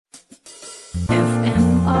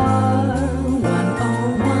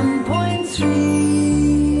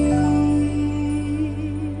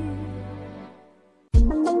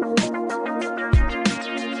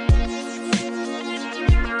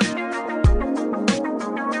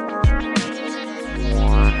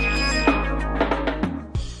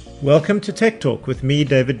Welcome to Tech Talk with me,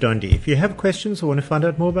 David Dondi. If you have questions or want to find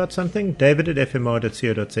out more about something, david at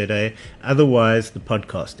fmr.co.za, otherwise the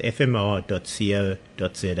podcast, fmr.co.za.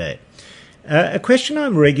 A question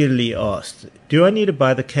I'm regularly asked, do I need to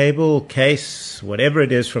buy the cable, case, whatever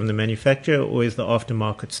it is from the manufacturer, or is the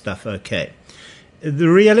aftermarket stuff okay? The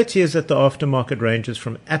reality is that the aftermarket ranges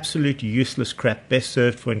from absolute useless crap best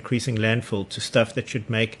served for increasing landfill to stuff that should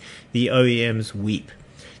make the OEMs weep.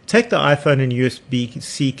 Take the iPhone and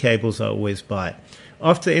USB-C cables I always buy.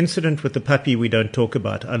 After the incident with the puppy we don't talk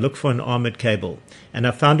about, I look for an armored cable, and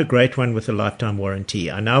I found a great one with a lifetime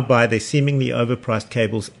warranty. I now buy their seemingly overpriced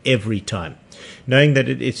cables every time, knowing that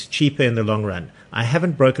it's cheaper in the long run. I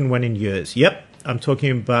haven't broken one in years. Yep, I'm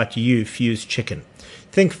talking about you, Fuse Chicken.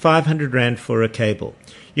 Think 500 Rand for a cable.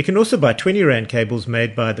 You can also buy 20 Rand cables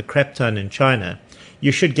made by the crap ton in China.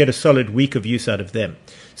 You should get a solid week of use out of them.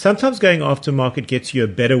 Sometimes going aftermarket gets you a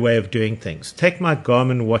better way of doing things. Take my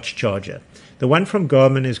Garmin watch charger. The one from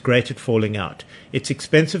Garmin is great at falling out. It's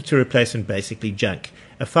expensive to replace and basically junk.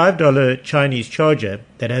 A $5 Chinese charger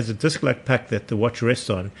that has a disc-like pack that the watch rests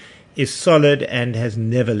on is solid and has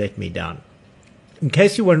never let me down. In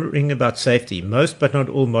case you're wondering about safety, most but not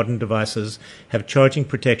all modern devices have charging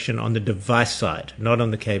protection on the device side, not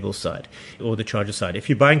on the cable side or the charger side. If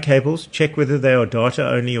you're buying cables, check whether they are data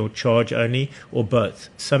only or charge only or both.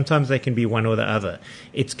 Sometimes they can be one or the other.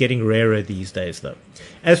 It's getting rarer these days though.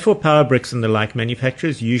 As for power bricks and the like,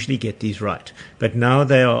 manufacturers usually get these right, but now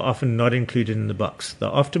they are often not included in the box.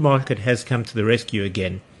 The aftermarket has come to the rescue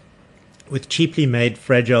again, with cheaply made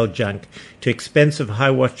fragile junk to expensive high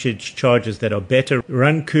wattage chargers that are better,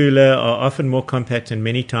 run cooler, are often more compact, and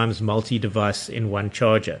many times multi-device in one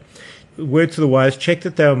charger. Word to the wise, check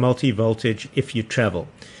that they are multi-voltage if you travel.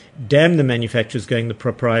 Damn the manufacturers going the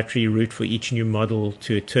proprietary route for each new model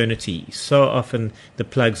to eternity. So often the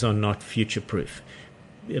plugs are not future-proof.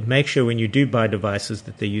 Make sure when you do buy devices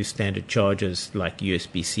that they use standard chargers like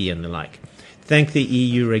USB-C and the like. Thank the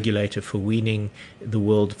EU regulator for weaning the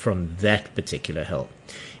world from that particular hell.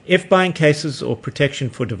 If buying cases or protection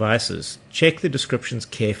for devices, check the descriptions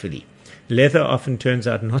carefully. Leather often turns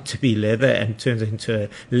out not to be leather and turns into a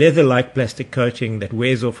leather-like plastic coating that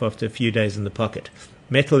wears off after a few days in the pocket.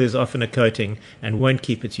 Metal is often a coating and won't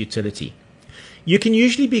keep its utility. You can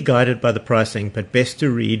usually be guided by the pricing, but best to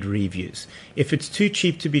read reviews. If it's too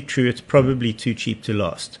cheap to be true, it's probably too cheap to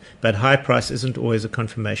last. But high price isn't always a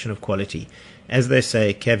confirmation of quality. As they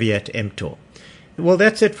say, caveat emptor. Well,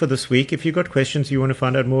 that's it for this week. If you've got questions, you want to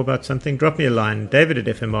find out more about something, drop me a line, david at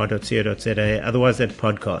fmr.co.za, otherwise that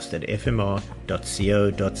podcast at fmr.co.za.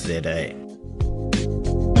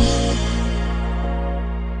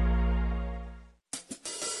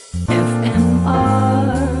 F